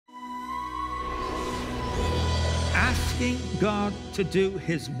Asking God to do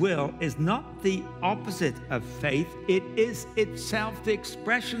His will is not the opposite of faith. It is itself the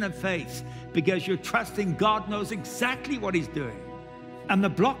expression of faith, because you're trusting God knows exactly what He's doing. And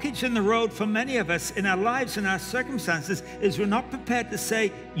the blockage in the road for many of us in our lives and our circumstances is we're not prepared to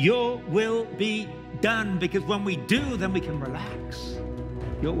say, your will be done, because when we do, then we can relax.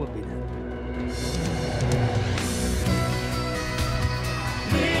 Your will be done.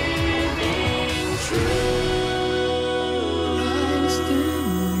 Living true.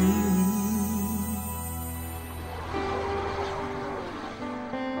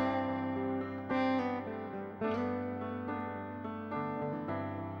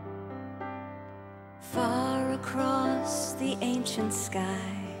 Far across the ancient sky,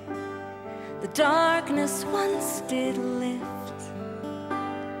 the darkness once did lift,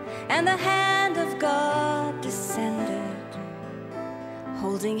 and the hand of God descended,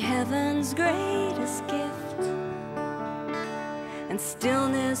 holding heaven's greatest gift. And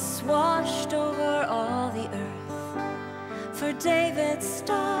stillness washed over all the earth, for David's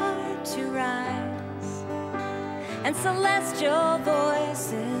star to rise, and celestial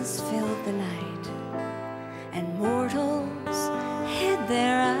voices filled the night, and mortals hid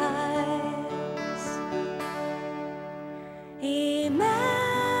their eyes. Emmanuel,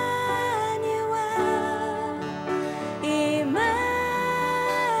 Emmanuel,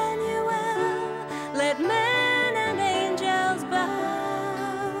 let men and angels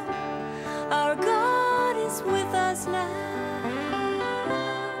bow. Our God is with us now.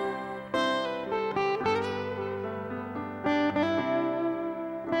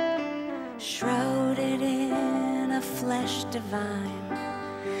 Shrouded in a flesh divine,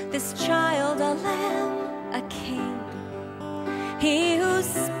 this child a lamb, a king, he whose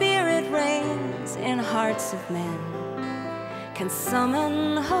spirit reigns in hearts of men, can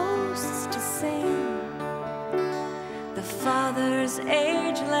summon hosts to sing. The Father's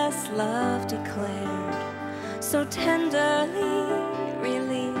ageless love declared, so tenderly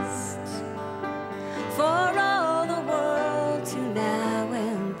released, for all the world to now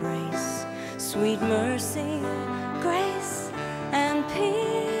embrace sweet mercy, grace, and peace.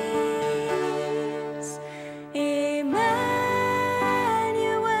 Emmanuel,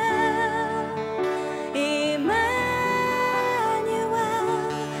 Emmanuel,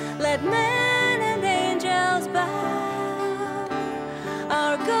 let men and angels bow.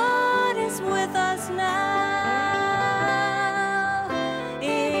 Our God is with us now.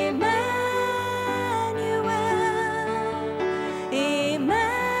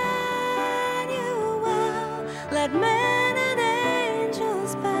 Let men and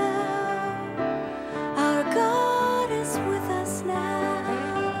angels bow. Our God is with us now.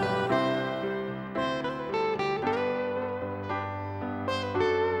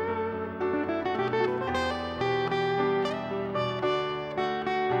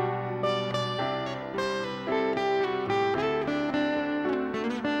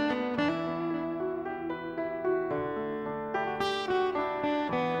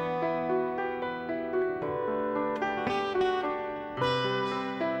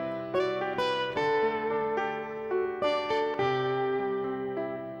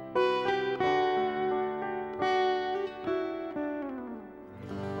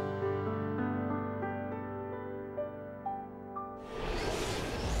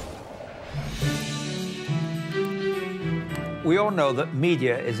 We all know that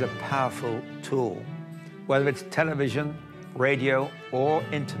media is a powerful tool. Whether it's television, radio, or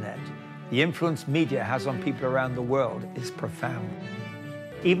internet, the influence media has on people around the world is profound.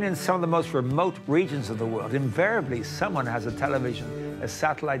 Even in some of the most remote regions of the world, invariably someone has a television, a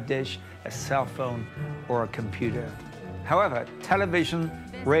satellite dish, a cell phone, or a computer. However, television,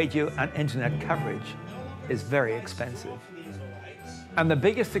 radio, and internet coverage is very expensive. And the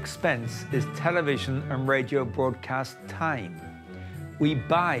biggest expense is television and radio broadcast time. We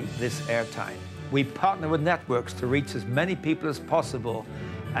buy this airtime. We partner with networks to reach as many people as possible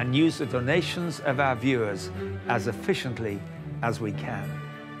and use the donations of our viewers as efficiently as we can.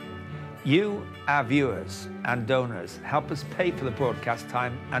 You, our viewers and donors, help us pay for the broadcast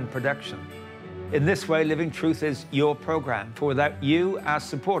time and production. In this way, Living Truth is your program. For without you, our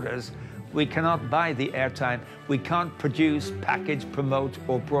supporters, we cannot buy the airtime. We can't produce, package, promote,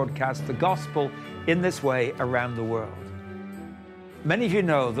 or broadcast the gospel in this way around the world. Many of you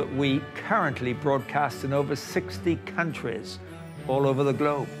know that we currently broadcast in over 60 countries all over the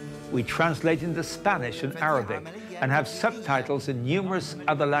globe. We translate into Spanish and Arabic and have subtitles in numerous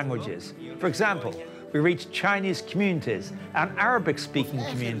other languages. For example, We reach Chinese communities and Arabic-speaking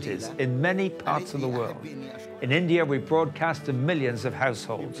communities in many parts of the world. In India, we broadcast to millions of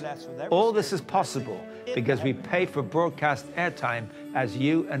households. All this is possible because we pay for broadcast airtime as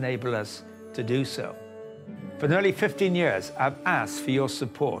you enable us to do so. For nearly 15 years, I've asked for your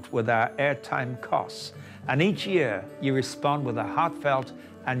support with our airtime costs, and each year you respond with a heartfelt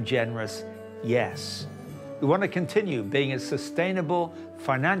and generous yes. We want to continue being a sustainable,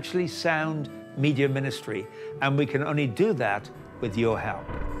 financially sound media ministry, and we can only do that with your help.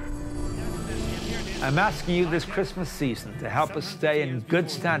 I'm asking you this Christmas season to help us stay in good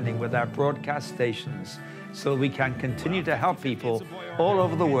standing with our broadcast stations so we can continue to help people all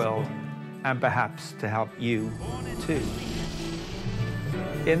over the world and perhaps to help you too.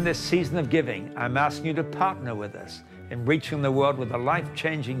 In this season of giving, I'm asking you to partner with us in reaching the world with the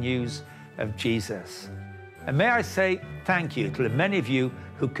life-changing news of Jesus. And may I say thank you to the many of you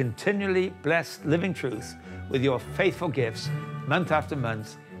who continually bless Living Truth with your faithful gifts month after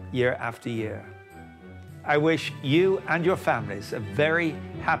month, year after year. I wish you and your families a very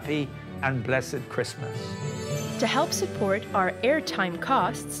happy and blessed Christmas. To help support our airtime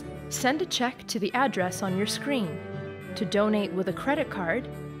costs, send a check to the address on your screen. To donate with a credit card,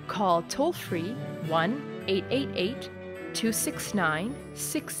 call toll-free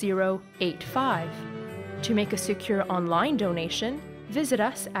 1-888-269-6085. To make a secure online donation, visit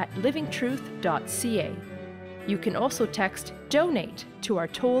us at livingtruth.ca. You can also text DONATE to our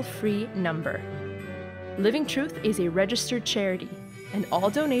toll-free number. Living Truth is a registered charity, and all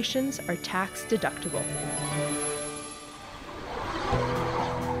donations are tax deductible.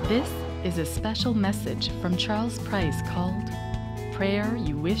 This is a special message from Charles Price called Prayer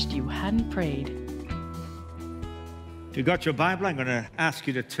You Wished You Hadn't Prayed. If you've got your Bible, I'm going to ask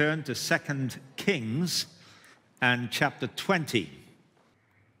you to turn to 2 Kings and chapter 20.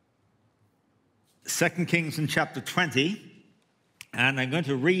 2 Kings and chapter 20. And I'm going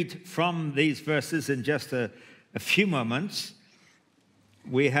to read from these verses in just a few moments.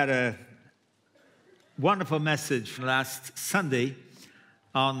 We had a wonderful message last Sunday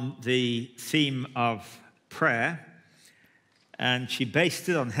on the theme of prayer. And she based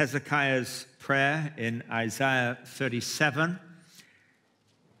it on Hezekiah's prayer in Isaiah 37.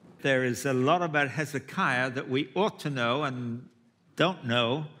 There is a lot about Hezekiah that we ought to know and don't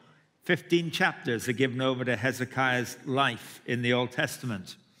know. 15 chapters are given over to Hezekiah's life in the Old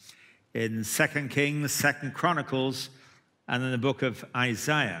Testament, in 2 Kings, 2 Chronicles, and in the book of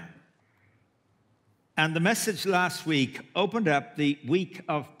Isaiah. And the message last week opened up the week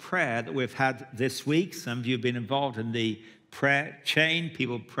of prayer that we've had this week. Some of you have been involved in the prayer chain,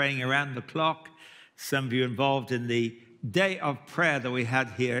 people praying around the clock. Some of you involved in the day of prayer that we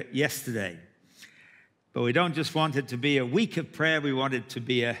had here yesterday. But we don't just want it to be a week of prayer, we want it to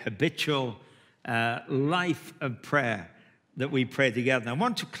be a habitual life of prayer that we pray together. And I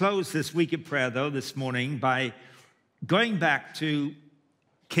want to close this week of prayer, though, this morning by going back to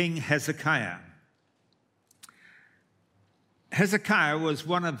King Hezekiah. Hezekiah was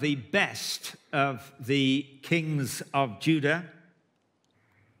one of the best of the kings of Judah.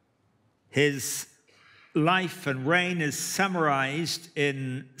 His life and reign is summarized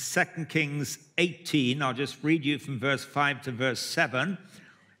in 2 Kings 18. I'll just read you from verse 5 to verse 7,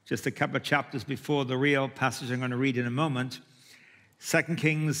 just a couple of chapters before the real passage I'm going to read in a moment. 2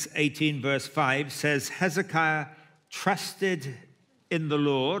 Kings 18, verse 5 says, Hezekiah trusted in the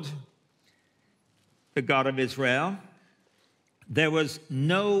Lord, the God of Israel. There was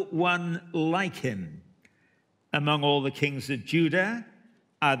no one like him among all the kings of Judah,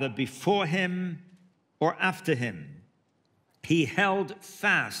 either before him or after him. He held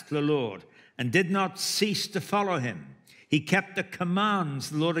fast the Lord and did not cease to follow him. He kept the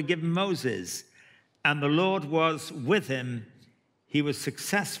commands the Lord had given Moses, and the Lord was with him. He was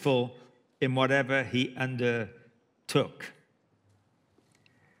successful in whatever he undertook.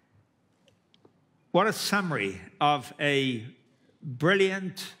 What a summary of a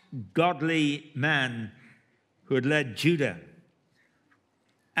brilliant, godly man who had led Judah.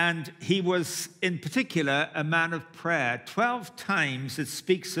 And he was, in particular, a man of prayer. 12 times it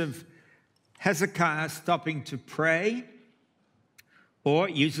speaks of Hezekiah stopping to pray, or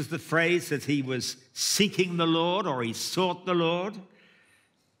it uses the phrase that he was seeking the Lord, or he sought the Lord.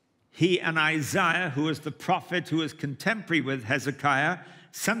 He and Isaiah, who was the prophet who was contemporary with Hezekiah,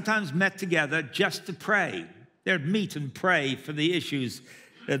 sometimes met together just to pray. They'd meet and pray for the issues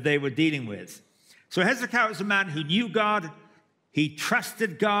that they were dealing with. So Hezekiah was a man who knew God, he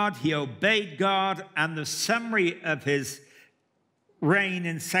trusted God, he obeyed God, and the summary of his reign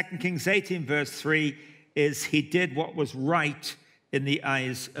in 2 Kings 18, verse 3, is he did what was right in the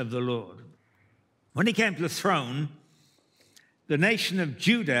eyes of the Lord. When he came to the throne, the nation of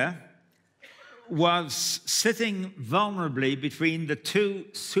Judah was sitting vulnerably between the two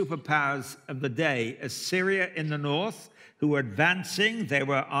superpowers of the day, Assyria in the north, who were advancing. They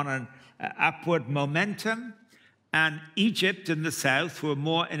were on an upward momentum, and Egypt in the south, who were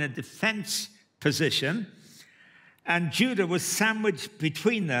more in a defense position. And Judah was sandwiched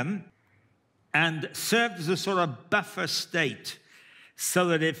between them and served as a sort of buffer state, so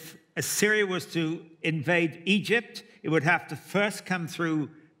that if Assyria was to invade Egypt, it would have to first come through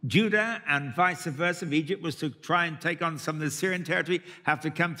Judah, and vice versa. If Egypt was to try and take on some of the Assyrian territory, have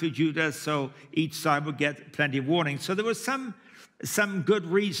to come through Judah, so each side would get plenty of warning. So there was some good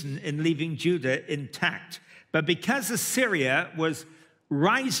reason in leaving Judah intact. But because Assyria was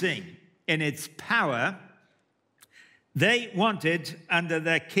rising in its power, they wanted, under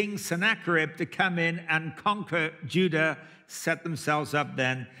their king Sennacherib, to come in and conquer Judah, set themselves up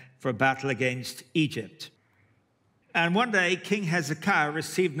then for a battle against Egypt. And one day, King Hezekiah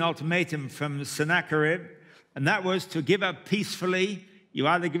received an ultimatum from Sennacherib, and that was to give up peacefully. You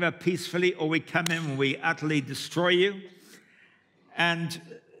either give up peacefully or we come in and we utterly destroy you. And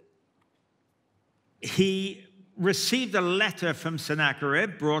he received a letter from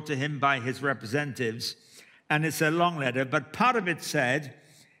Sennacherib brought to him by his representatives, and it's a long letter, but part of it said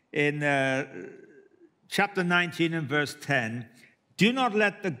in chapter 19 and verse 10, "Do not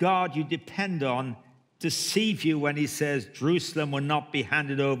let the God you depend on deceive you when he says Jerusalem will not be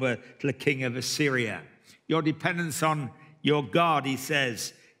handed over to the king of Assyria." Your dependence on your God, he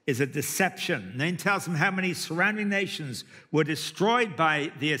says, is a deception. And then he tells them how many surrounding nations were destroyed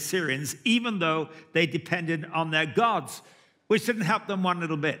by the Assyrians, even though they depended on their gods, which didn't help them one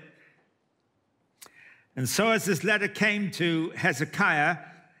little bit. And so as this letter came to Hezekiah,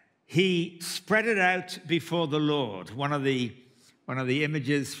 he spread it out before the Lord. One of the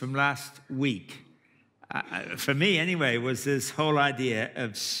images from last week, for me anyway, was this whole idea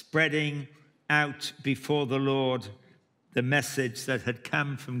of spreading out before the Lord the message that had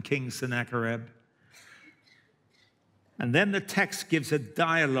come from King Sennacherib. And then the text gives a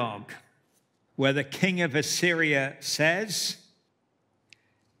dialogue where the king of Assyria says,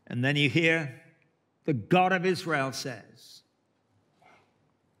 and then you hear, the God of Israel says.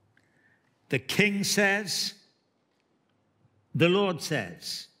 The king says, the Lord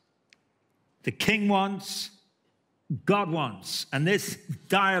says. The king wants, God wants. And this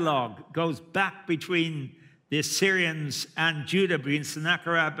dialogue goes back between the Assyrians and Judah, between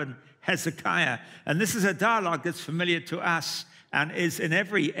Sennacherib and Hezekiah. And this is a dialogue that's familiar to us and is in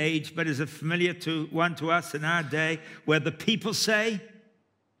every age, but is a familiar one to us in our day, where the people say,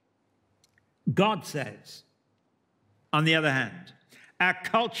 God says. On the other hand, our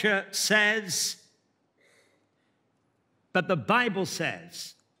culture says, but the Bible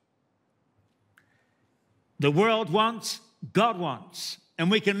says. The world wants, God wants. And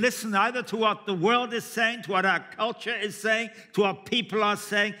we can listen either to what the world is saying, to what our culture is saying, to what people are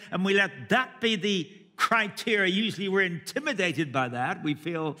saying, and we let that be the criteria. Usually we're intimidated by that. We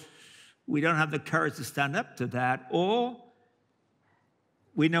feel we don't have the courage to stand up to that. Or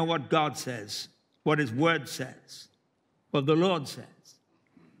we know what God says, what his word says, what the Lord says.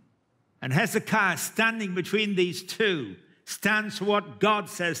 And Hezekiah, standing between these two, stands for what God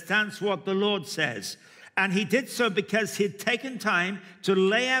says, stands for what the Lord says. And he did so because he had taken time to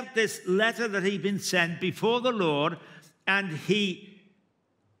lay out this letter that he'd been sent before the Lord, and he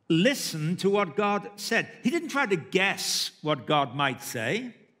listened to what God said. He didn't try to guess what God might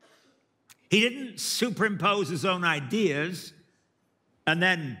say. He didn't superimpose his own ideas and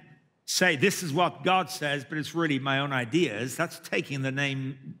then say, this is what God says, but it's really my own ideas. That's taking the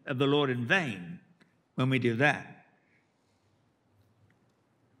name of the Lord in vain when we do that.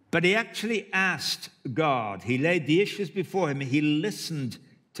 But he actually asked God. He laid the issues before him. He listened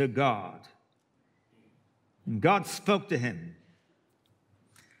to God. And God spoke to him.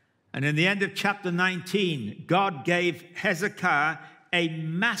 And in the end of chapter 19, God gave Hezekiah a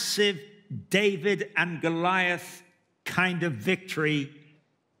massive David and Goliath kind of victory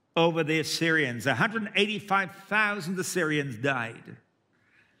over the Assyrians. 185,000 Assyrians died.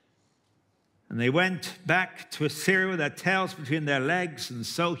 And they went back to Assyria with their tails between their legs, and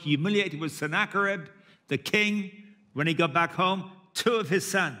so humiliated was Sennacherib, the king. When he got back home, 2 of his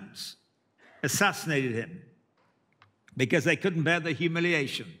sons assassinated him because they couldn't bear the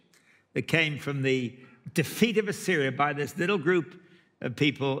humiliation that came from the defeat of Assyria by this little group of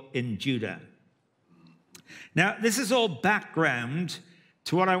people in Judah. Now, this is all background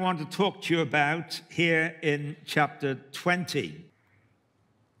to what I want to talk to you about here in chapter 20.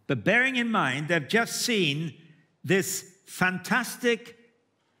 But bearing in mind, they've just seen this fantastic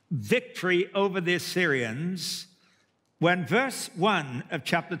victory over the Assyrians when verse 1 of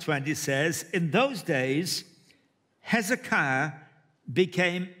chapter 20 says, in those days, Hezekiah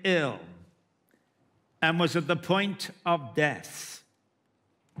became ill and was at the point of death.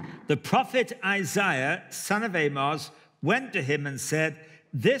 The prophet Isaiah, son of Amos, went to him and said,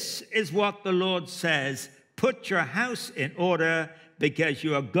 this is what the Lord says, put your house in order because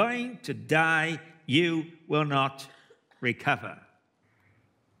you are going to die, you will not recover.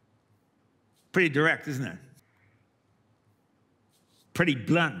 Pretty direct, isn't it? Pretty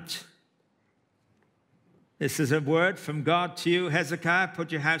blunt. This is a word from God to you, Hezekiah,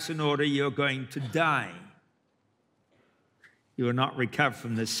 put your house in order, you're going to die. You will not recover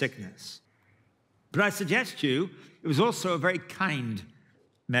from this sickness. But I suggest to you, it was also a very kind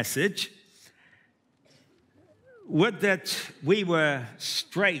message. Would that we were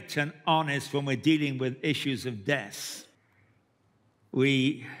straight and honest when we're dealing with issues of death.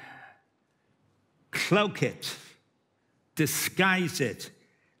 We cloak it, disguise it,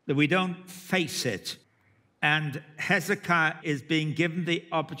 that we don't face it. And Hezekiah is being given the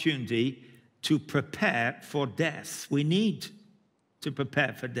opportunity to prepare for death. We need to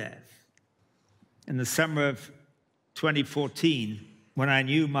prepare for death. In the summer of 2014, when I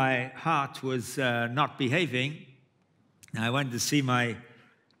knew my heart was not behaving, I went to see my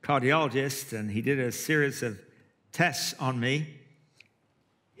cardiologist, and he did a series of tests on me.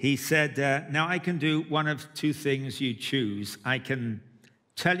 He said, now I can do one of two things you choose. I can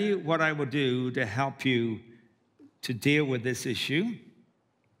tell you what I will do to help you to deal with this issue,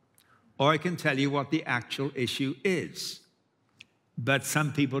 or I can tell you what the actual issue is. But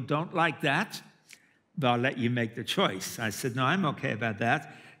some people don't like that, but I'll let you make the choice. I said, no, I'm okay about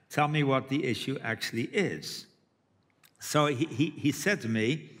that. Tell me what the issue actually is. So he said to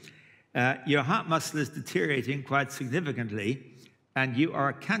me, your heart muscle is deteriorating quite significantly, and you are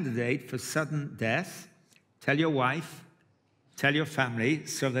a candidate for sudden death. Tell your wife, tell your family,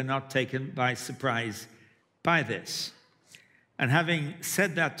 so they're not taken by surprise by this. And having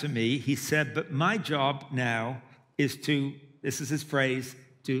said that to me, he said, but my job now is to, this is his phrase,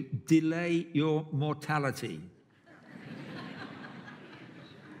 to delay your mortality.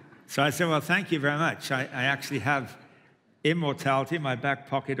 So I said, well, thank you very much. I actually have immortality in my back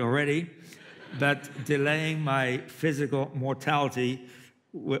pocket already, but delaying my physical mortality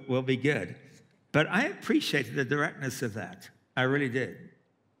will be good. But I appreciated the directness of that. I really did.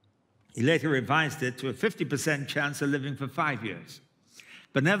 He later revised it to a 50% chance of living for 5 years.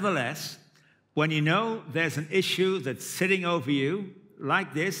 But nevertheless, when you know there's an issue that's sitting over you,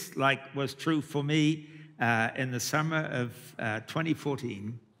 like this, like was true for me in the summer of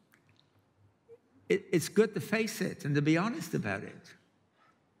 2014, it's good to face it and to be honest about it.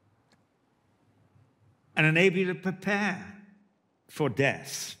 And enable you to prepare for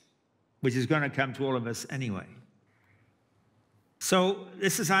death, which is going to come to all of us anyway. So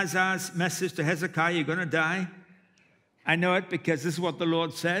this is Isaiah's message to Hezekiah, you're going to die. I know it because this is what the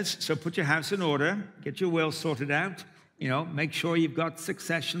Lord says. So put your house in order, get your will sorted out, make sure you've got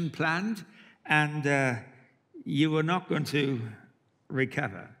succession planned, and you are not going to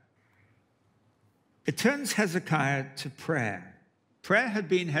recover. It turns Hezekiah to prayer. Prayer had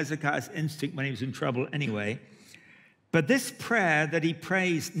been Hezekiah's instinct when he was in trouble anyway. But this prayer that he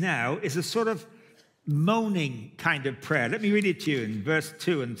prays now is a sort of moaning kind of prayer. Let me read it to you in verse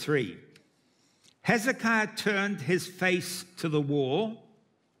 2 and 3. Hezekiah turned his face to the wall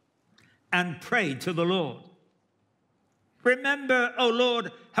and prayed to the Lord. Remember, O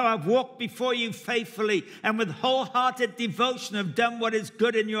Lord, how I've walked before you faithfully and with wholehearted devotion have done what is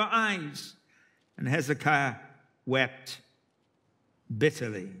good in your eyes. And Hezekiah wept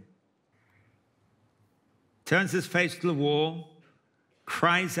bitterly. Turns his face to the wall,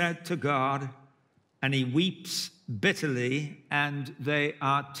 cries out to God, and he weeps bitterly, and they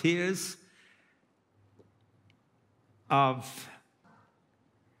are tears of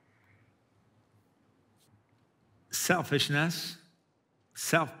selfishness,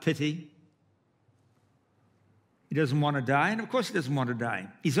 self-pity. He doesn't want to die, and of course he doesn't want to die.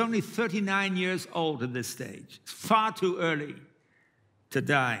 He's only 39 years old at this stage. It's far too early to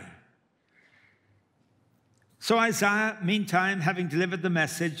die. So Isaiah, meantime, having delivered the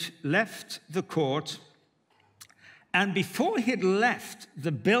message, left the court, and before he had left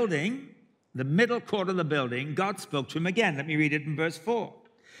the building, the middle court of the building, God spoke to him again. Let me read it in verse 4.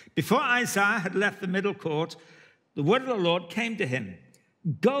 Before Isaiah had left the middle court, the word of the Lord came to him.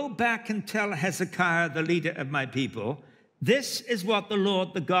 Go back and tell Hezekiah, the leader of my people, this is what the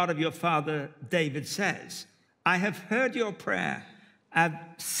Lord, the God of your father David says. I have heard your prayer. I've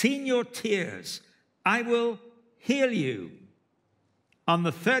seen your tears. I will heal you. On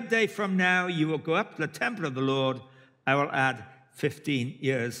the third day from now, you will go up to the temple of the Lord. I will add 15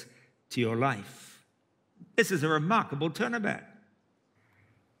 years to your life. This is a remarkable turnabout.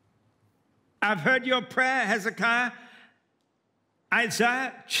 I've heard your prayer, Hezekiah.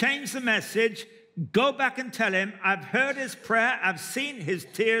 Isaiah, change the message. Go back and tell him, I've heard his prayer. I've seen his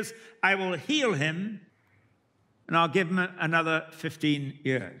tears. I will heal him, and I'll give him another 15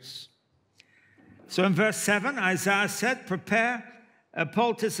 years. So in verse 7, Isaiah said, prepare a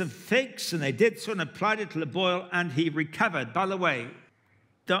poultice of figs, and they did so and applied it to the boil, and he recovered. By the way,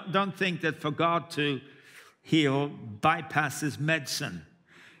 don't think that for God to heal bypasses medicine.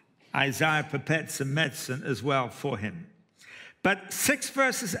 Isaiah prepared some medicine as well for him. But 6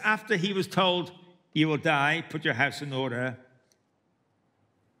 verses after he was told, you will die, put your house in order,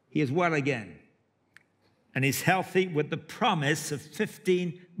 he is well again. And he's healthy with the promise of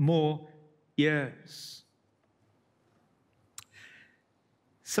 15 more years.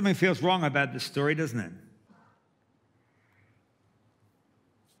 Something feels wrong about this story, doesn't it?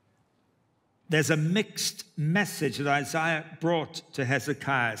 There's a mixed message that Isaiah brought to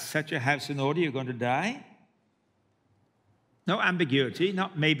Hezekiah. Set your house in order, you're going to die. No ambiguity,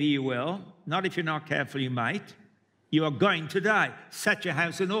 not maybe you will, not if you're not careful you might. You are going to die. Set your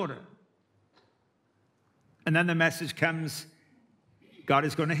house in order. And then the message comes, God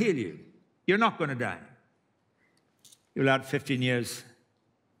is going to heal you. You're not going to die. You'll add 15 years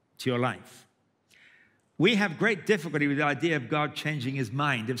to your life. We have great difficulty with the idea of God changing his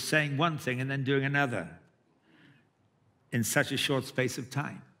mind, of saying one thing and then doing another in such a short space of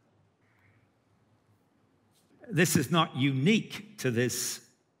time. This is not unique to this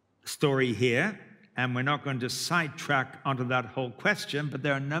story here, and we're not going to sidetrack onto that whole question, but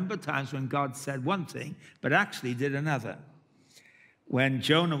there are a number of times when God said one thing, but actually did another. When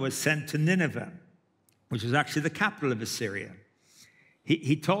Jonah was sent to Nineveh, which was actually the capital of Assyria,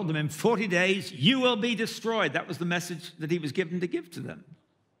 he told them in 40 days, you will be destroyed. That was the message that he was given to give to them.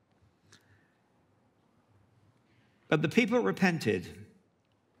 But the people repented,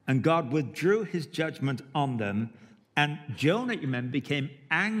 and God withdrew his judgment on them. And Jonah, you remember, became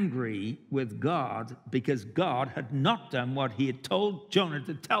angry with God because God had not done what he had told Jonah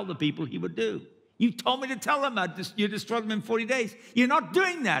to tell the people he would do. You told me to tell them you destroy them in 40 days. You're not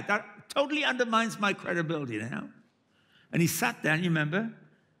doing that. That totally undermines my credibility now. And he sat down, you remember,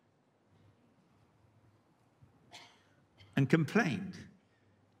 and complained.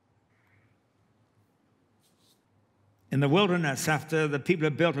 In the wilderness, after the people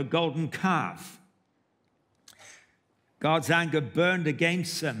had built a golden calf, God's anger burned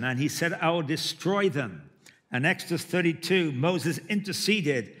against them, and he said, I will destroy them. And Exodus 32, Moses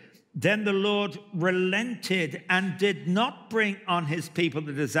interceded. Then the Lord relented and did not bring on his people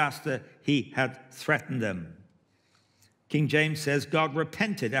the disaster he had threatened them. King James says God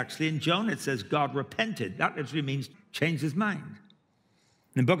repented. Actually, in Jonah, it says God repented. That literally means changed his mind.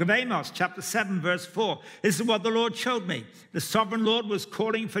 In the book of Amos, chapter 7, verse 4, this is what the Lord showed me. The sovereign Lord was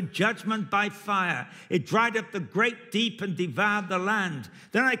calling for judgment by fire. It dried up the great deep and devoured the land.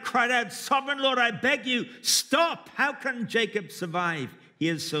 Then I cried out, Sovereign Lord, I beg you, stop. How can Jacob survive? He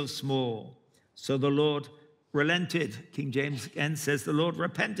is so small. So the Lord relented. King James again says the Lord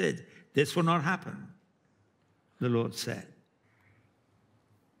repented. This will not happen, the Lord said.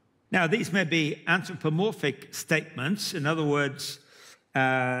 Now, these may be anthropomorphic statements. In other words,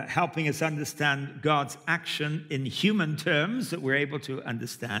 helping us understand God's action in human terms that we're able to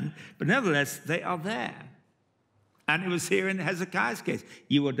understand. But nevertheless, they are there. And it was here in Hezekiah's case.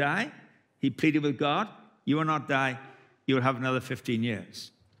 You will die. He pleaded with God. You will not die. You will have another 15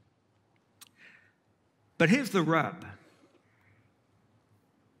 years. But here's the rub.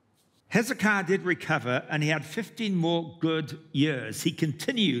 Hezekiah did recover, and he had 15 more good years. He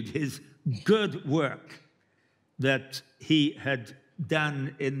continued his good work that he had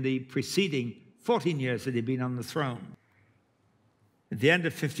done in the preceding 14 years that he'd been on the throne. At the end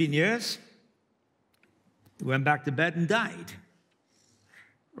of 15 years, he went back to bed and died,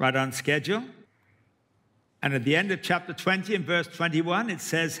 right on schedule. And at the end of chapter 20 and verse 21, it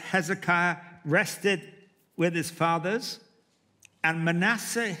says, Hezekiah rested with his fathers, and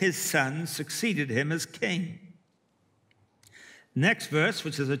Manasseh, his son, succeeded him as king. Next verse,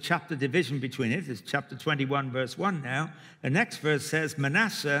 which is a chapter division between it, is chapter 21, verse 1 now. The next verse says,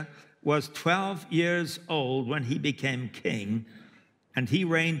 Manasseh was 12 years old when he became king, and he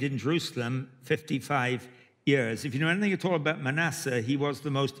reigned in Jerusalem 55 years. If you know anything at all about Manasseh, he was the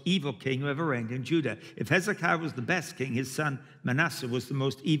most evil king who ever reigned in Judah. If Hezekiah was the best king, his son Manasseh was the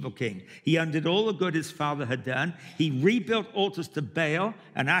most evil king. He undid all the good his father had done. He rebuilt altars to Baal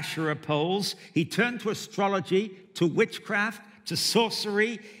and Asherah poles. He turned to astrology, to witchcraft, to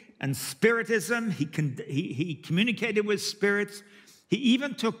sorcery and spiritism. He communicated with spirits. He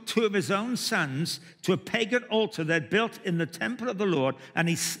even took 2 of his own sons to a pagan altar that built in the temple of the Lord, and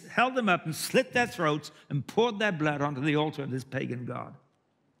he held them up and slit their throats and poured their blood onto the altar of this pagan god.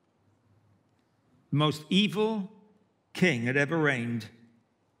 The most evil king that ever reigned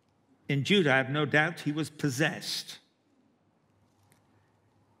in Judah. I have no doubt he was possessed.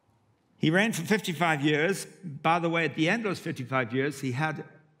 He reigned for 55 years. By the way, at the end of those 55 years, he had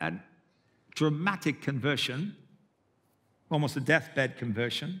a dramatic conversion, almost a deathbed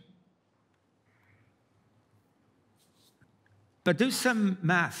conversion. But do some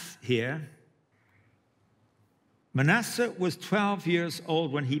math here. Manasseh was 12 years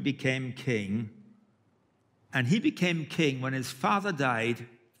old when he became king, and he became king when his father died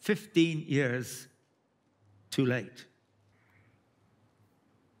 15 years too late.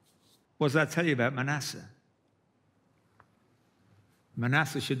 What does that tell you about Manasseh?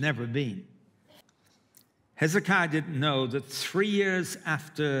 Manasseh should never have been. Hezekiah didn't know that 3 years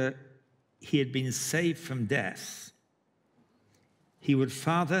after he had been saved from death, he would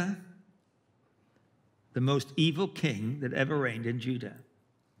father the most evil king that ever reigned in Judah.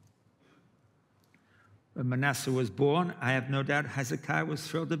 When Manasseh was born, I have no doubt Hezekiah was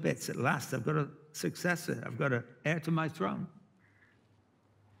thrilled to bits. At last, I've got a successor. I've got an heir to my throne.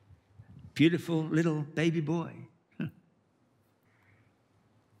 Beautiful little baby boy.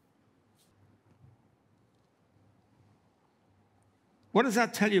 What does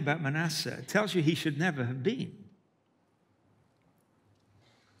that tell you about Manasseh? It tells you he should never have been.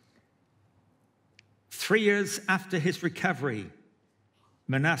 3 years after his recovery,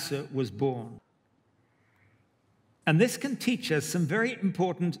 Manasseh was born. And this can teach us some very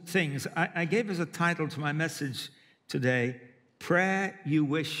important things. I gave as a title to my message today, Prayer You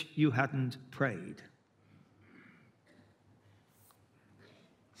Wish You Hadn't Prayed.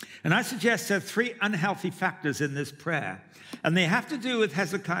 And I suggest there are 3 unhealthy factors in this prayer. And they have to do with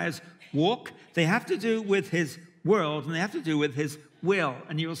Hezekiah's walk, they have to do with his world, and they have to do with his will.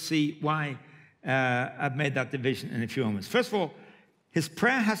 And you'll see why I've made that division in a few moments. First of all, his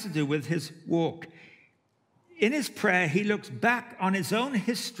prayer has to do with his walk. In his prayer, he looks back on his own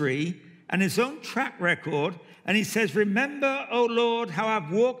history and his own track record, and he says, remember, O Lord, how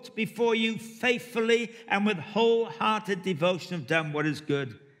I've walked before you faithfully and with wholehearted devotion have done what is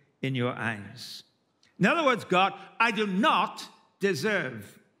good in your eyes. In other words, God, I do not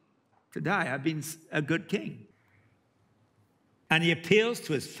deserve to die. I've been a good king. And he appeals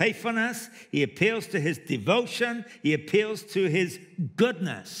to his faithfulness. He appeals to his devotion. He appeals to his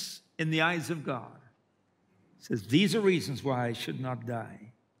goodness in the eyes of God. He says, these are reasons why I should not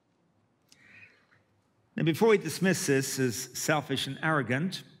die. Now, before we dismiss this as selfish and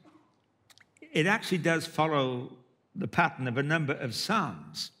arrogant, it actually does follow the pattern of a number of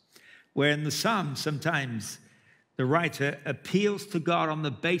Psalms, where in the Psalms, sometimes the writer appeals to God on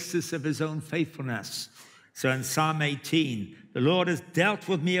the basis of his own faithfulness. So in Psalm 18, the Lord has dealt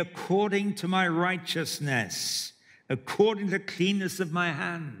with me according to my righteousness, according to the cleanness of my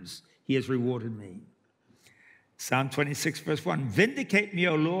hands, he has rewarded me. Psalm 26, verse 1, vindicate me,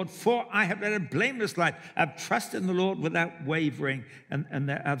 O Lord, for I have led a blameless life. I've trusted in the Lord without wavering. And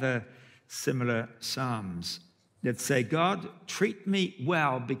there are other similar psalms that say, God, treat me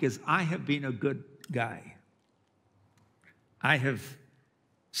well because I have been a good guy. I have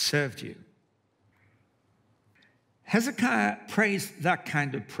served you. Hezekiah prays that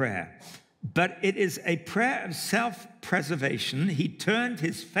kind of prayer, but it is a prayer of self-preservation. He turned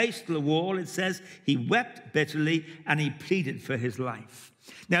his face to the wall. It says he wept bitterly and he pleaded for his life.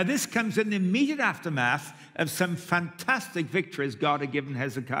 Now, this comes in the immediate aftermath of some fantastic victories God had given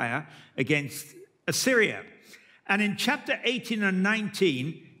Hezekiah against Assyria. And in chapter 18 and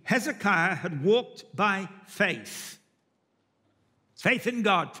 19, Hezekiah had walked by faith. Faith in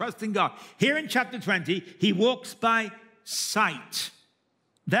God, trust in God. Here in chapter 20, he walks by sight.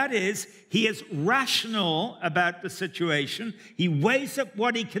 That is, he is rational about the situation. He weighs up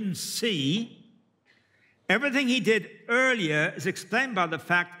what he can see. Everything he did earlier is explained by the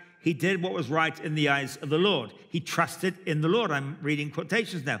fact he did what was right in the eyes of the Lord. He trusted in the Lord. I'm reading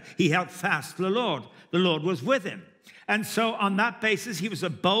quotations now. He held fast to the Lord. The Lord was with him. And so on that basis, he was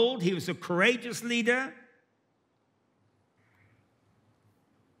he was a courageous leader.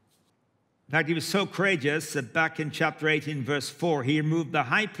 In fact, he was so courageous that back in chapter 18, verse 4, he removed the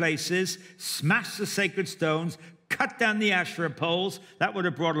high places, smashed the sacred stones, cut down the Asherah poles. That would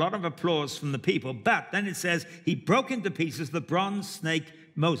have brought a lot of applause from the people. But then it says he broke into pieces the bronze snake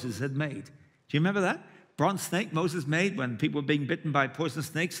Moses had made. Do you remember that? bronze snake Moses made when people were being bitten by poisonous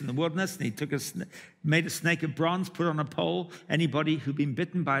snakes in the wilderness, and he took made a snake of bronze, put on a pole. Anybody who'd been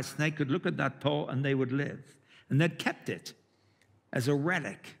bitten by a snake could look at that pole and they would live. And they'd kept it as a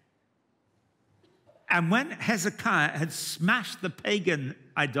relic. And when Hezekiah had smashed the pagan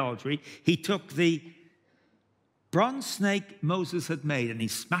idolatry, he took the bronze snake Moses had made and he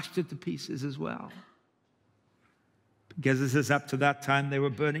smashed it to pieces as well. Because it says up to that time they were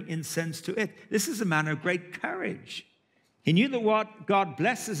burning incense to it. This is a man of great courage. He knew that what God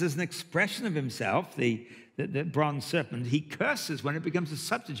blesses is an expression of himself, the bronze serpent. He curses when it becomes a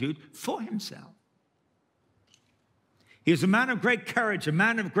substitute for himself. He was a man of great courage, a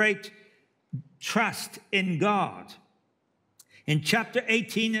man of great trust in God. In chapter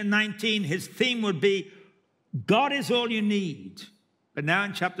 18 and 19, his theme would be, God is all you need. But now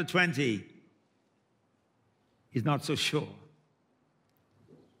in chapter 20, he's not so sure.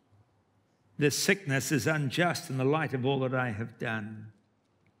 This sickness is unjust in the light of all that I have done.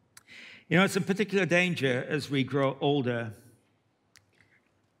 You know, it's a particular danger as we grow older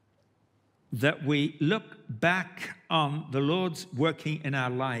that we look back on the Lord's working in our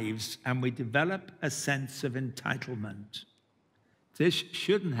lives and we develop a sense of entitlement. This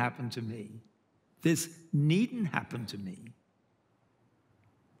shouldn't happen to me. This needn't happen to me.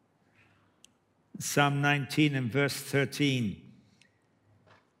 Psalm 19 and verse 13.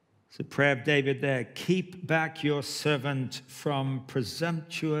 It's a prayer of David there. Keep back your servant from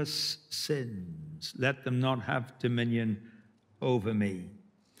presumptuous sins. Let them not have dominion over me.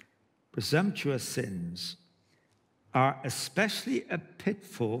 Presumptuous sins are especially a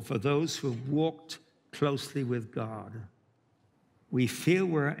pitfall for those who have walked closely with God. We feel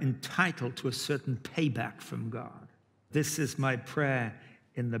we're entitled to a certain payback from God. This is my prayer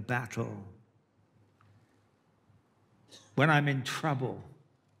in the battle. When I'm in trouble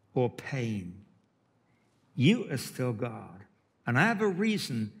or pain, you are still God. And I have a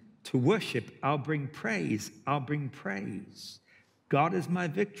reason to worship. I'll bring praise. I'll bring praise. God is my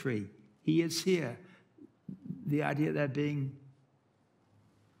victory. He is here. The idea there being,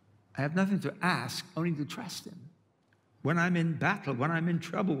 I have nothing to ask, only to trust him. When I'm in battle, when I'm in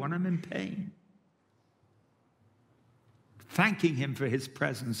trouble, when I'm in pain. Thanking him for his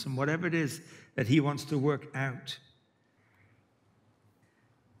presence and whatever it is that he wants to work out.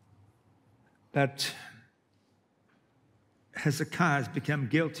 But Hezekiah has become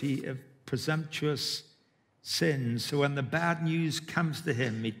guilty of presumptuous sins. So when the bad news comes to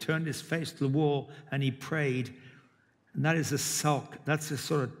him, he turned his face to the wall and he prayed. And that is a sulk. That's a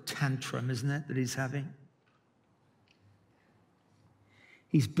sort of tantrum, isn't it, that he's having?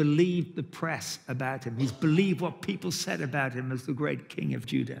 He's believed the press about him. He's believed what people said about him as the great king of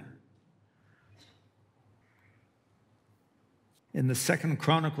Judah. In the 2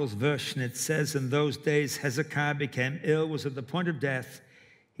 Chronicles version, it says, in those days Hezekiah became ill, was at the point of death.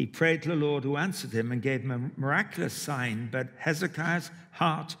 He prayed to the Lord, who answered him and gave him a miraculous sign, but Hezekiah's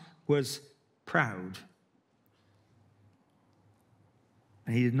heart was proud.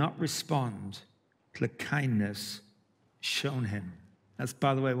 And he did not respond to the kindness shown him. That's,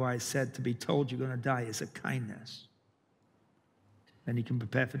 by the way, why I said to be told you're going to die is a kindness. Then he can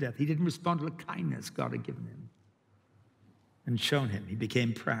prepare for death. He didn't respond to the kindness God had given him and shown him. He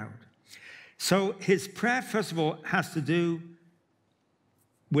became proud. So his prayer, first of all, has to do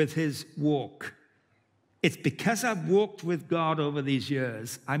with his walk. It's because I've walked with God over these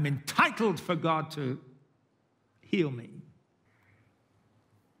years, I'm entitled for God to heal me.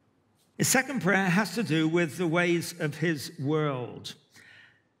 His second prayer has to do with the ways of his world.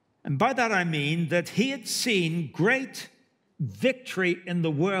 And by that I mean that he had seen great victory in the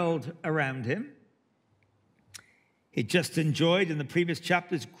world around him. He just enjoyed in the previous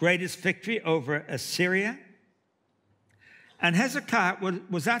chapters greatest victory over Assyria. And Hezekiah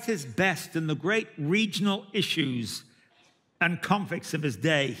was at his best in the great regional issues and conflicts of his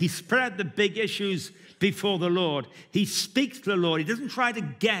day. He spread the big issues before the Lord. He speaks to the Lord. He doesn't try to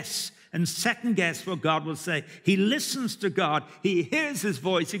guess and second guess what God will say. He listens to God. He hears his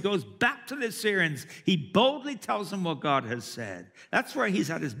voice. He goes back to the Assyrians. He boldly tells them what God has said. That's where he's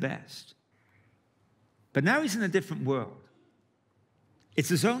at his best. But now he's in a different world. It's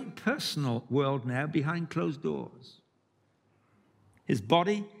his own personal world now behind closed doors. His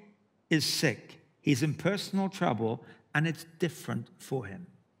body is sick. He's in personal trouble, and it's different for him.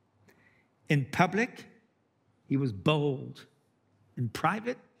 In public, he was bold. In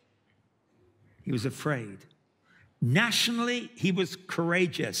private, he was afraid. Nationally, he was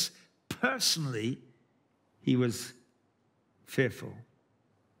courageous. Personally, he was fearful.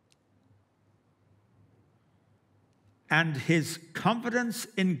 And his confidence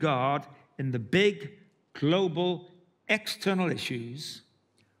in God in the big global external issues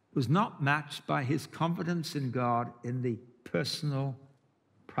was not matched by his confidence in God in the personal,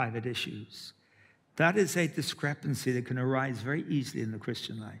 private issues. That is a discrepancy that can arise very easily in the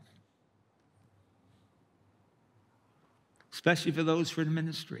Christian life, especially for those who are in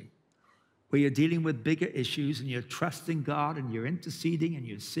ministry, where you're dealing with bigger issues and you're trusting God and you're interceding and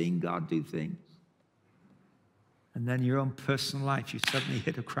you're seeing God do things. And then your own personal life, you suddenly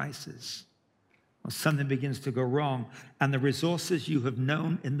hit a crisis, or something begins to go wrong, and the resources you have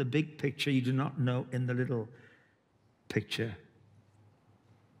known in the big picture, you do not know in the little picture.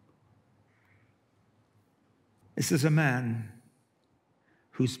 This is a man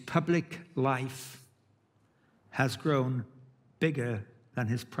whose public life has grown bigger than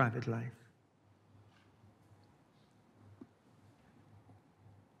his private life.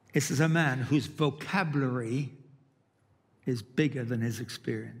 This is a man whose vocabulary is bigger than his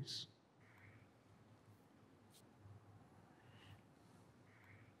experience.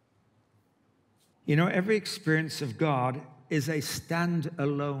 You know, every experience of God is a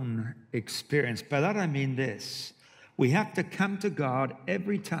stand-alone experience. By that I mean this. We have to come to God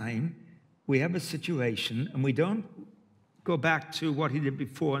every time we have a situation, and we don't go back to what he did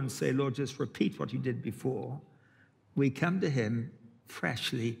before and say, Lord, just repeat what you did before. We come to him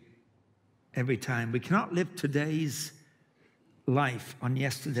freshly every time. We cannot live today's life on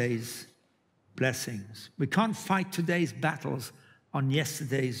yesterday's blessings. We can't fight today's battles on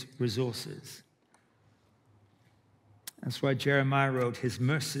yesterday's resources. That's why Jeremiah wrote, his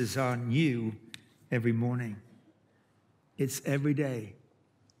mercies are new every morning. It's every day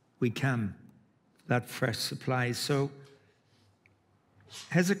we come to that fresh supply. So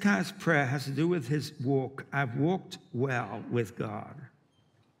Hezekiah's prayer has to do with his walk. I've walked well with God.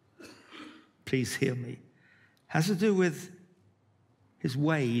 Please heal me. Has to do with his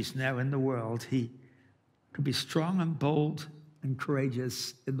ways now in the world. He could be strong and bold and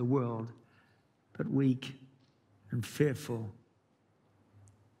courageous in the world, but weak and fearful,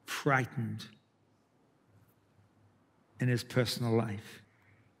 frightened in his personal life.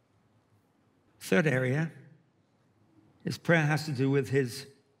 Third area, his prayer has to do with his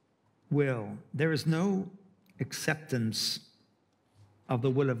will. There is no acceptance of the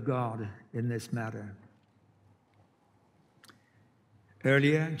will of God in this matter.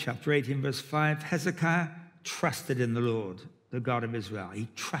 Earlier in chapter 18, verse 5, Hezekiah trusted in the Lord, the God of Israel. He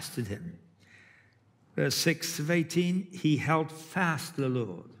trusted him. Verse 6 of 18, he held fast the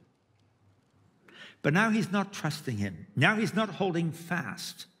Lord. But now he's not trusting him. Now he's not holding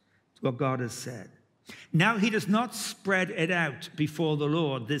fast to what God has said. Now he does not spread it out before the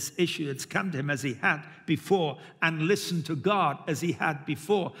Lord, this issue that's come to him as he had before, and listen to God as he had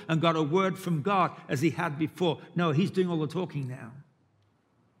before, and got a word from God as he had before. No, he's doing all the talking now.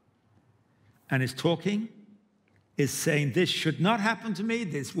 And his talking is saying, this should not happen to me,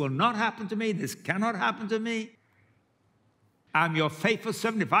 this will not happen to me, this cannot happen to me. I'm your faithful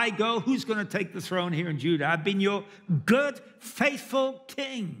servant. If I go, who's going to take the throne here in Judah? I've been your good, faithful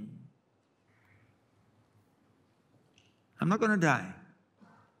king. I'm not going to die.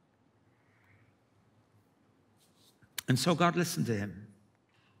 And so God listened to him.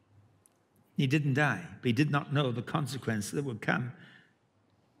 He didn't die, but he did not know the consequence that would come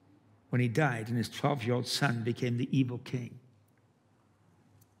when he died and his 12-year-old son became the evil king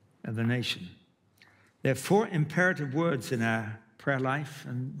of the nation. There are 4 imperative words in our prayer life,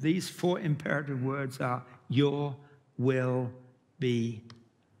 and these 4 imperative words are, your will be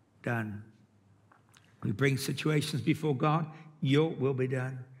done. We bring situations before God, your will be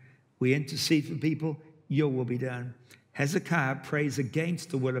done. We intercede for people, your will be done. Hezekiah prays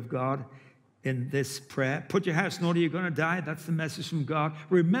against the will of God in this prayer. Put your house in order, you're going to die. That's the message from God.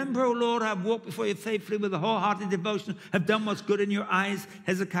 Remember, O Lord, I've walked before you faithfully with a wholehearted devotion, have done what's good in your eyes.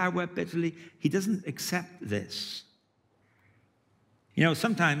 Hezekiah wept bitterly. He doesn't accept this. You know,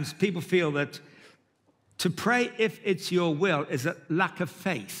 sometimes people feel that to pray if it's your will is a lack of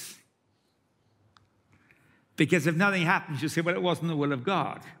faith. Because if nothing happens, you say, well, it wasn't the will of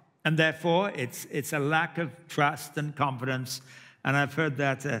God. And therefore, it's a lack of trust and confidence. And I've heard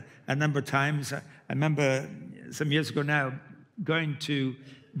that a number of times. I remember some years ago now going to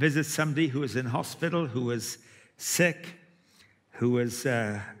visit somebody who was in hospital, who was sick, who was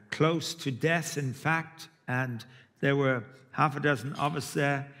close to death, in fact. And there were half a dozen of us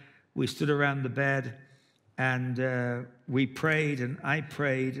there. We stood around the bed and we prayed, and I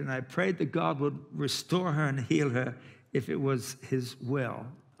prayed that God would restore her and heal her if it was his will.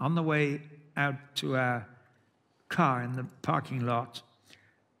 On the way out to our car in the parking lot,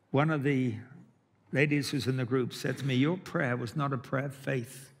 one of the ladies who's in the group said to me, your prayer was not a prayer of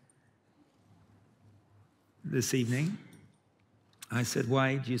faith. this evening. I said,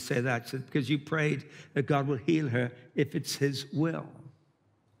 why do you say that? She said, because you prayed that God will heal her if it's his will.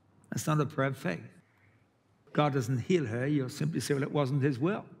 That's not a prayer of faith. God doesn't heal her. You'll simply say, well, it wasn't his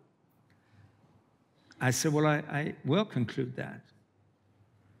will. I said, well, I will conclude that.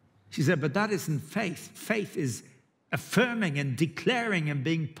 She said, but that isn't faith. Faith is affirming and declaring and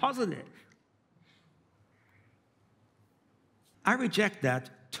being positive. I reject that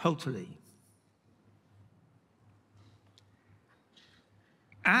totally.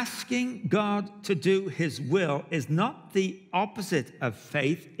 Asking God to do his will is not the opposite of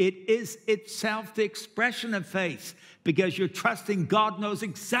faith. It is itself the expression of faith, because you're trusting God knows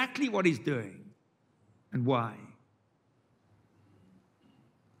exactly what he's doing and why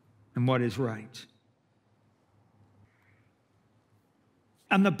and what is right.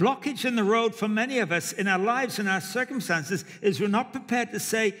 And the blockage in the road for many of us in our lives and our circumstances is we're not prepared to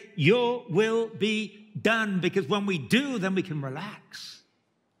say, your will be done, because when we do, then we can relax.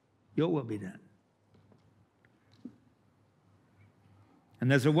 Your will be done.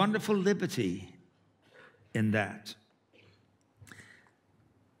 And there's a wonderful liberty in that.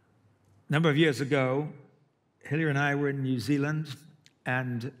 A number of years ago, Hilary and I were in New Zealand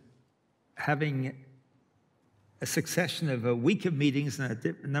and having a succession of a week of meetings in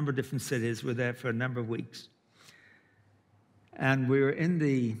a number of different cities. We're there for a number of weeks. And we were in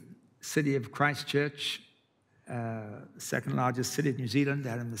the city of Christchurch, second largest city of New Zealand,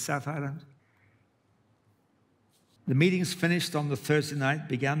 down in the South Island. The meetings finished on the Thursday night,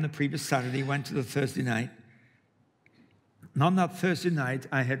 began the previous Saturday, went to the Thursday night. And on that Thursday night,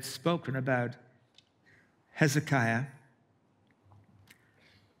 I had spoken about Hezekiah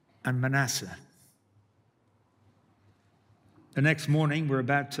and Manasseh. The next morning, we're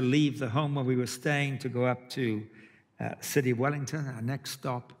about to leave the home where we were staying to go up to the city of Wellington, our next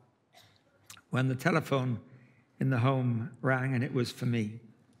stop, when the telephone in the home rang, and it was for me.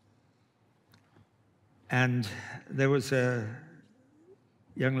 And there was a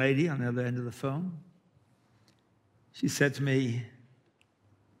young lady on the other end of the phone. She said to me,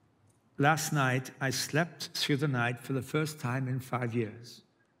 last night I slept through the night for the first time in 5 years.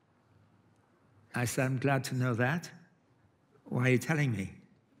 I said, I'm glad to know that. Why are you telling me?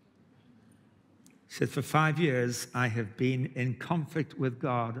 She said, for 5 years I have been in conflict with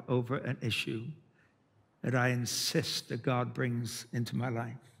God over an issue that I insist that God brings into my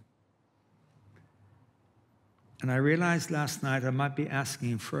life. And I realized last night I might be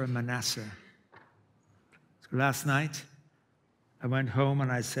asking for a Manasseh. So last night, I went home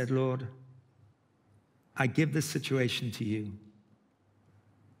and I said, Lord, I give this situation to you.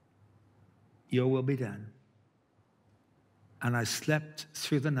 Your will be done. And I slept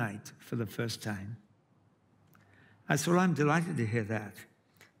through the night for the first time. I said, well, I'm delighted to hear that.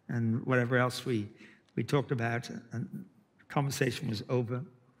 And whatever else we talked about, and the conversation was over.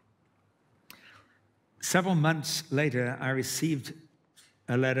 Several months later, I received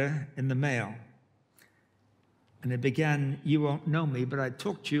a letter in the mail. And it began, you won't know me, but I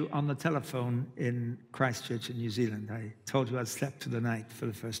talked to you on the telephone in Christchurch in New Zealand. I told you I'd slept through the night for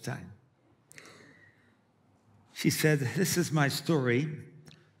the first time. She said, this is my story.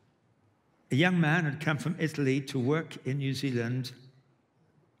 A young man had come from Italy to work in New Zealand.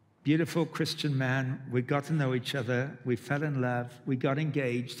 Beautiful Christian man. We got to know each other. We fell in love. We got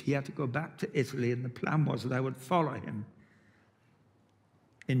engaged. He had to go back to Italy, and the plan was that I would follow him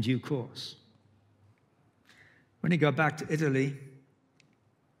in due course. When he got back to Italy,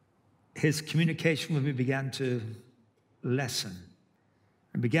 his communication with me began to lessen.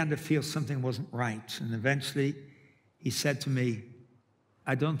 I began to feel something wasn't right. And eventually, he said to me,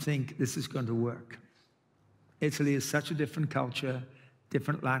 I don't think this is going to work. Italy is such a different culture,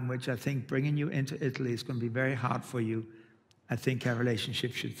 different language. I think bringing you into Italy is going to be very hard for you. I think our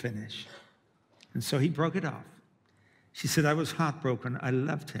relationship should finish. And so he broke it off. She said, I was heartbroken. I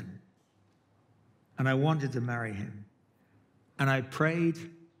loved him. And I wanted to marry him. And I prayed,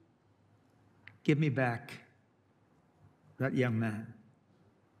 give me back that young man.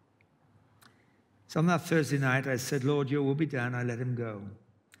 So on that Thursday night, I said, Lord, your will be done. I let him go.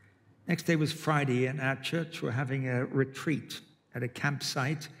 Next day was Friday, and our church were having a retreat at a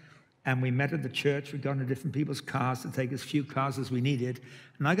campsite. And we met at the church. We got into different people's cars to take as few cars as we needed.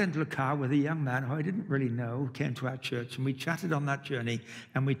 And I got into a car with a young man who I didn't really know, who came to our church. And we chatted on that journey.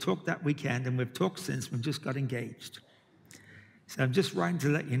 And we talked that weekend. And we've talked since. We've just got engaged. So I'm just writing to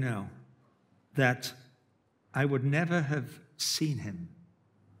let you know that I would never have seen him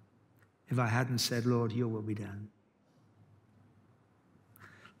if I hadn't said, Lord, your will be done.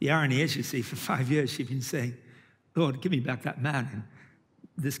 The irony is, you see, for 5 years she'd been saying, Lord, give me back that man. And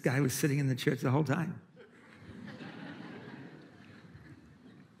this guy was sitting in the church the whole time.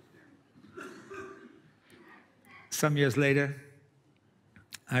 Some years later,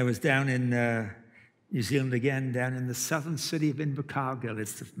 I was down in New Zealand again, down in the southern city of Invercargill.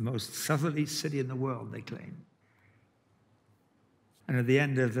 It's the most southerly city in the world, they claim. And at the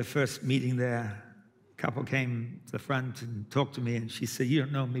end of the first meeting there, a couple came to the front and talked to me, and she said, "You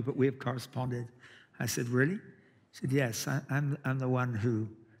don't know me, but we have corresponded." I said, "Really?" She said, "Yes, I'm the one who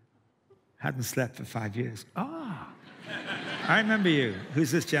hadn't slept for 5 years." "Ah, I remember you. Who's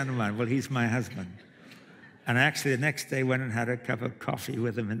this gentleman?" "Well, he's my husband." And I actually the next day went and had a cup of coffee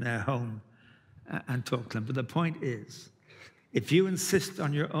with them in their home and talked to them. But the point is, if you insist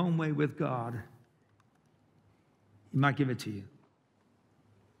on your own way with God, He might give it to you.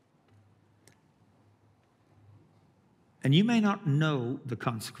 And you may not know the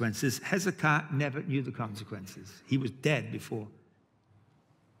consequences. Hezekiah never knew the consequences. He was dead before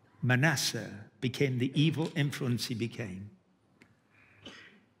Manasseh became the evil influence he became.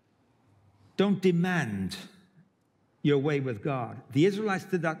 Don't demand your way with God. The Israelites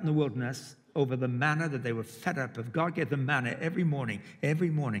did that in the wilderness over the manna that they were fed up of. God gave them manna every morning,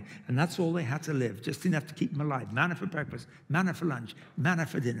 and that's all they had to live, just enough to keep them alive. Manna for breakfast, manna for lunch, manna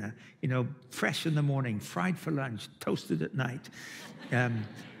for dinner, fresh in the morning, fried for lunch, toasted at night,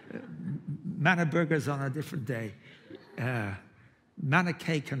 manna burgers on a different day, manna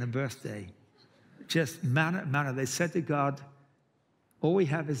cake on a birthday, just manna, manna. They said to God, all we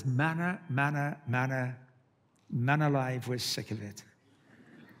have is manna, manna, manna, manna alive, we're sick of it.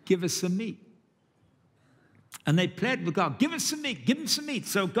 Give us some meat. And they pled with God, give us some meat, give them some meat.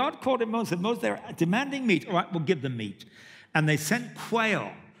 So God called him Moses, Moses, they're demanding meat. All right, we'll give them meat. And they sent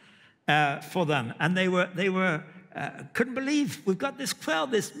quail for them. And they couldn't believe, we've got this quail,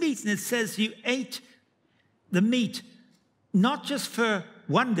 this meat. And it says you ate the meat, not just for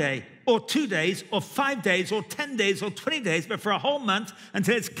 1 day or 2 days or 5 days or 10 days or 20 days, but for a whole month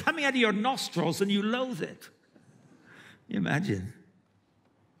until it's coming out of your nostrils and you loathe it. Can you imagine?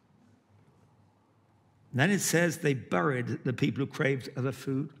 Then it says they buried the people who craved other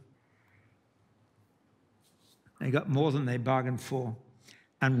food. They got more than they bargained for.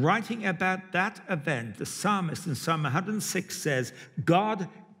 And writing about that event, the psalmist in Psalm 106 says, God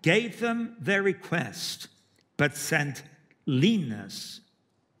gave them their request, but sent leanness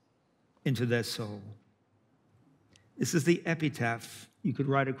into their soul. This is the epitaph you could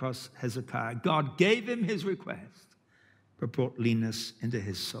write across Hezekiah. God gave him his request, but brought leanness into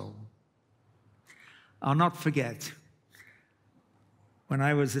his soul. I'll not forget, when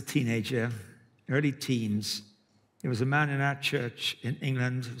I was a teenager, early teens, there was a man in our church in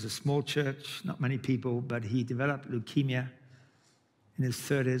England. It was a small church, not many people, but he developed leukemia in his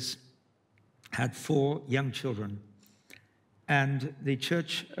 30s, had 4 young children. And the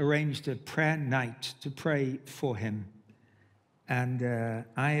church arranged a prayer night to pray for him. And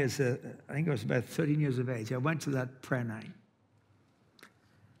I think I was about 13 years of age, I went to that prayer night.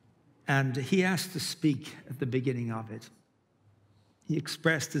 And he asked to speak at the beginning of it. He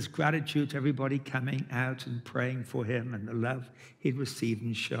expressed his gratitude to everybody coming out and praying for him and the love he'd received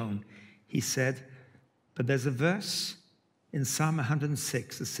and shown. He said, but there's a verse in Psalm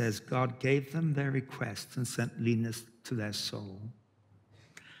 106 that says, God gave them their request and sent leanness to their soul.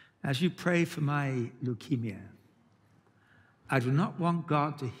 As you pray for my leukemia, I do not want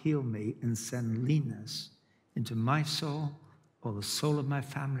God to heal me and send leanness into my soul or the soul of my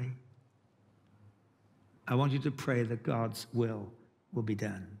family. I want you to pray that God's will be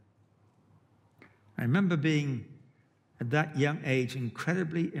done. I remember being, at that young age,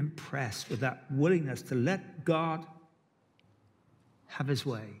 incredibly impressed with that willingness to let God have his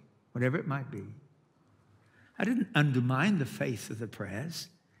way, whatever it might be. I didn't undermine the faith of the prayers.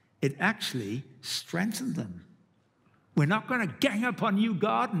 It actually strengthened them. We're not going to gang up on you,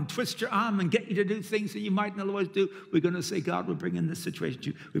 God, and twist your arm and get you to do things that you might not otherwise do. We're going to say, God, we're bringing this situation to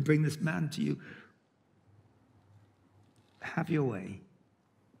you. We bring this man to you. Have your way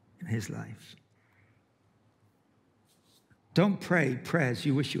in his life. Don't pray prayers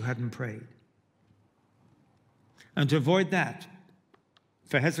you wish you hadn't prayed. And to avoid that,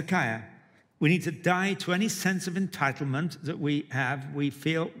 for Hezekiah, we need to die to any sense of entitlement that we have. We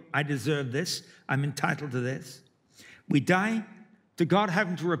feel, I deserve this, I'm entitled to this. We die to God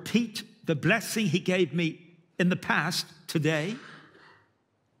having to repeat the blessing he gave me in the past today.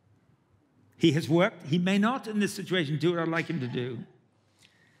 He has worked. He may not in this situation do what I'd like him to do.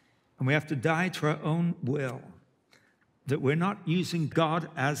 And we have to die to our own will, that we're not using God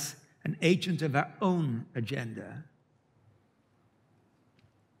as an agent of our own agenda.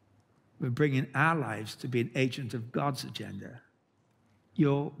 We're bringing our lives to be an agent of God's agenda.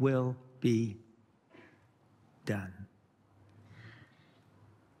 Your will be done.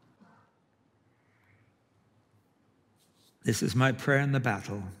 This is my prayer in the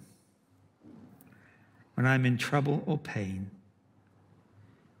battle. When I'm in trouble or pain,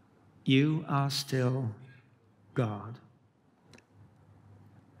 you are still God,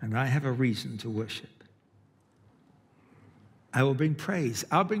 and I have a reason to worship. I will bring praise.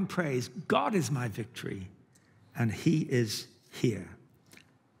 I'll bring praise. God is my victory, and he is here.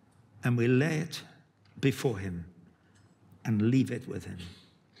 And we lay it before him and leave it with him.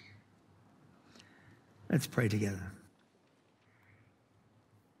 Let's pray together.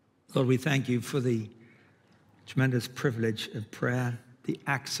 Lord, we thank you for the tremendous privilege of prayer, the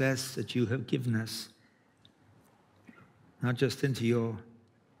access that you have given us, not just into your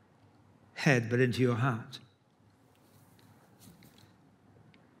head, but into your heart.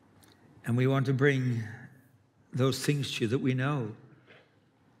 And we want to bring those things to you that we know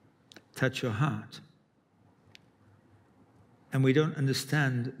touch your heart. And we don't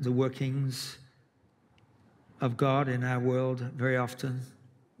understand the workings of God in our world very often,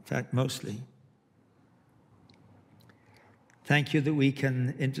 in fact, mostly. Thank you that we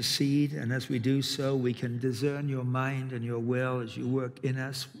can intercede, and as we do so, we can discern your mind and your will as you work in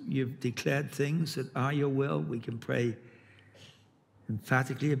us. You've declared things that are your will. We can pray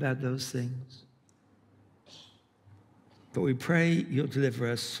emphatically about those things. But we pray you'll deliver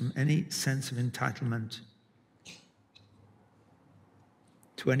us from any sense of entitlement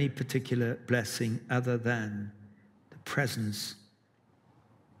to any particular blessing other than the presence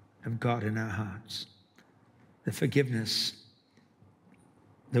of God in our hearts, the forgiveness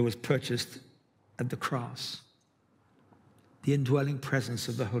that was purchased at the cross, the indwelling presence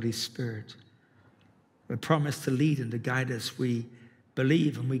of the Holy Spirit, the promise to lead and to guide us. We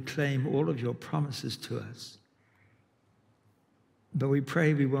believe and we claim all of your promises to us. But we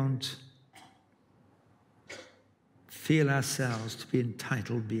pray we won't feel ourselves to be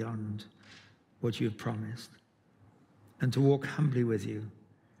entitled beyond what you've promised, and to walk humbly with you.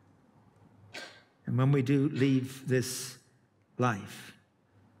 And when we do leave this life,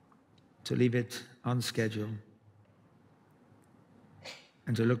 to leave it on schedule,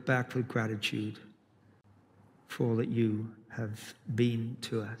 and to look back with gratitude for all that you have been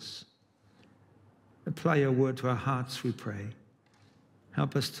to us. Apply your word to our hearts, we pray.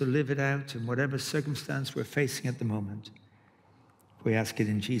 Help us to live it out in whatever circumstance we're facing at the moment. We ask it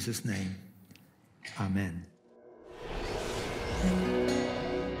in Jesus' name. Amen.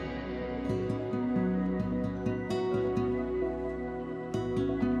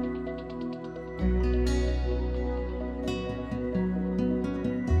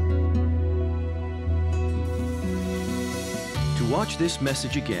 To watch this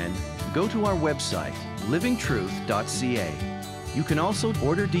message again, go to our website, livingtruth.ca. You can also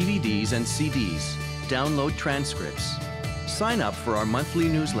order DVDs and CDs, download transcripts, sign up for our monthly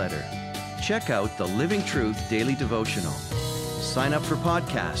newsletter, check out the Living Truth Daily Devotional, sign up for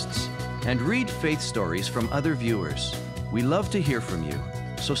podcasts, and read faith stories from other viewers. We love to hear from you,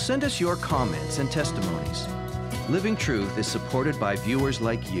 so send us your comments and testimonies. Living Truth is supported by viewers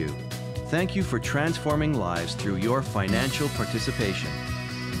like you. Thank you for transforming lives through your financial participation.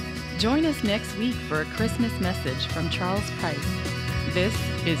 Join us next week for a Christmas message from Charles Price. This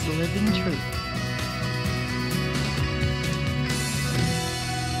is Living Truth.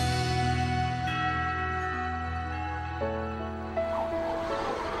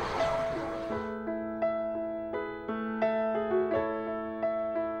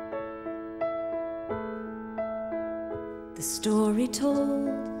 The story told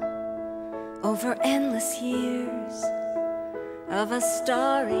over endless years of a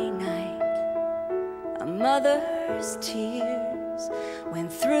starry night, a mother's tears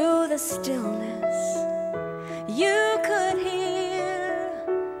went through the stillness. You could hear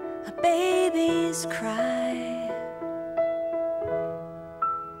a baby's cry.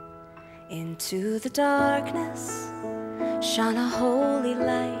 Into the darkness shone a holy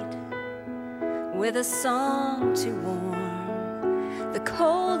light, with a song to warm the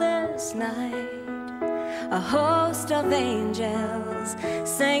coldest night. A host of angels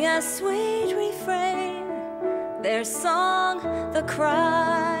sang a sweet refrain, their song the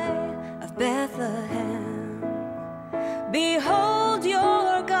cry of Bethlehem. Behold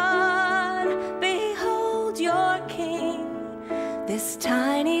your God, behold your King, this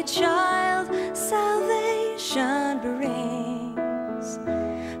tiny child salvation brings.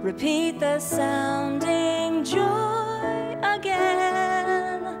 Repeat the sounding joy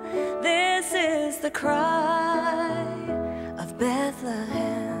again. This is the cry of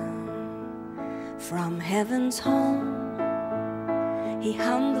Bethlehem. From heaven's home he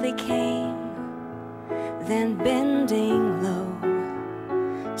humbly came, then bending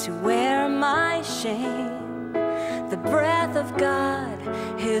low to wear my shame, the breath of God,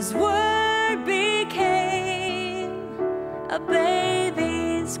 His word became a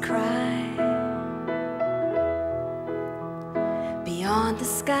baby's cry. Beyond the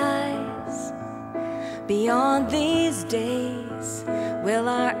skies, beyond these days, will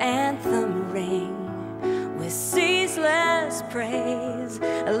our anthem ring with ceaseless praise.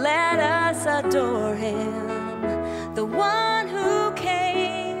 Let us adore Him, the one who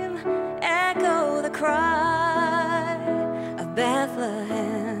came, echo the cry of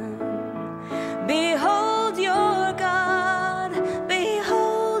Bethlehem. Behold your God,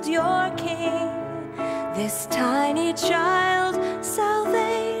 behold your King, this tiny child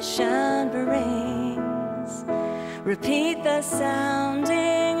salvation brings. Repeat the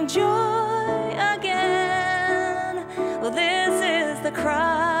sounding joy again. Well, this is the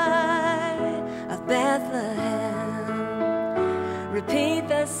cry of Bethlehem. Repeat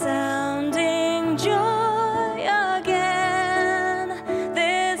the sounding joy again.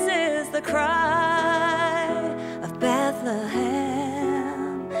 This is the cry of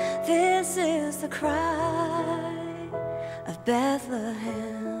Bethlehem. This is the cry of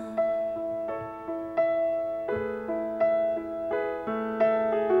Bethlehem.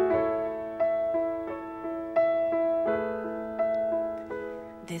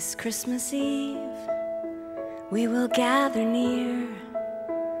 This Christmas Eve, we will gather near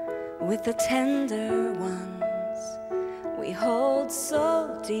with the tender ones we hold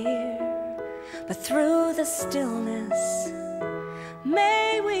so dear. But through the stillness,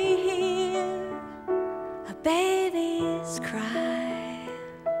 may we hear a baby's cry.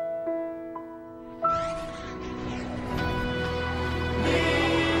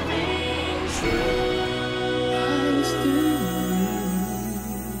 Living true.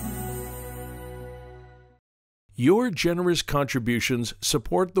 Your generous contributions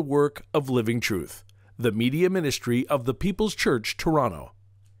support the work of Living Truth, the media ministry of the People's Church, Toronto.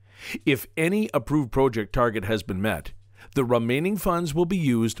 If any approved project target has been met, the remaining funds will be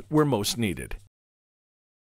used where most needed.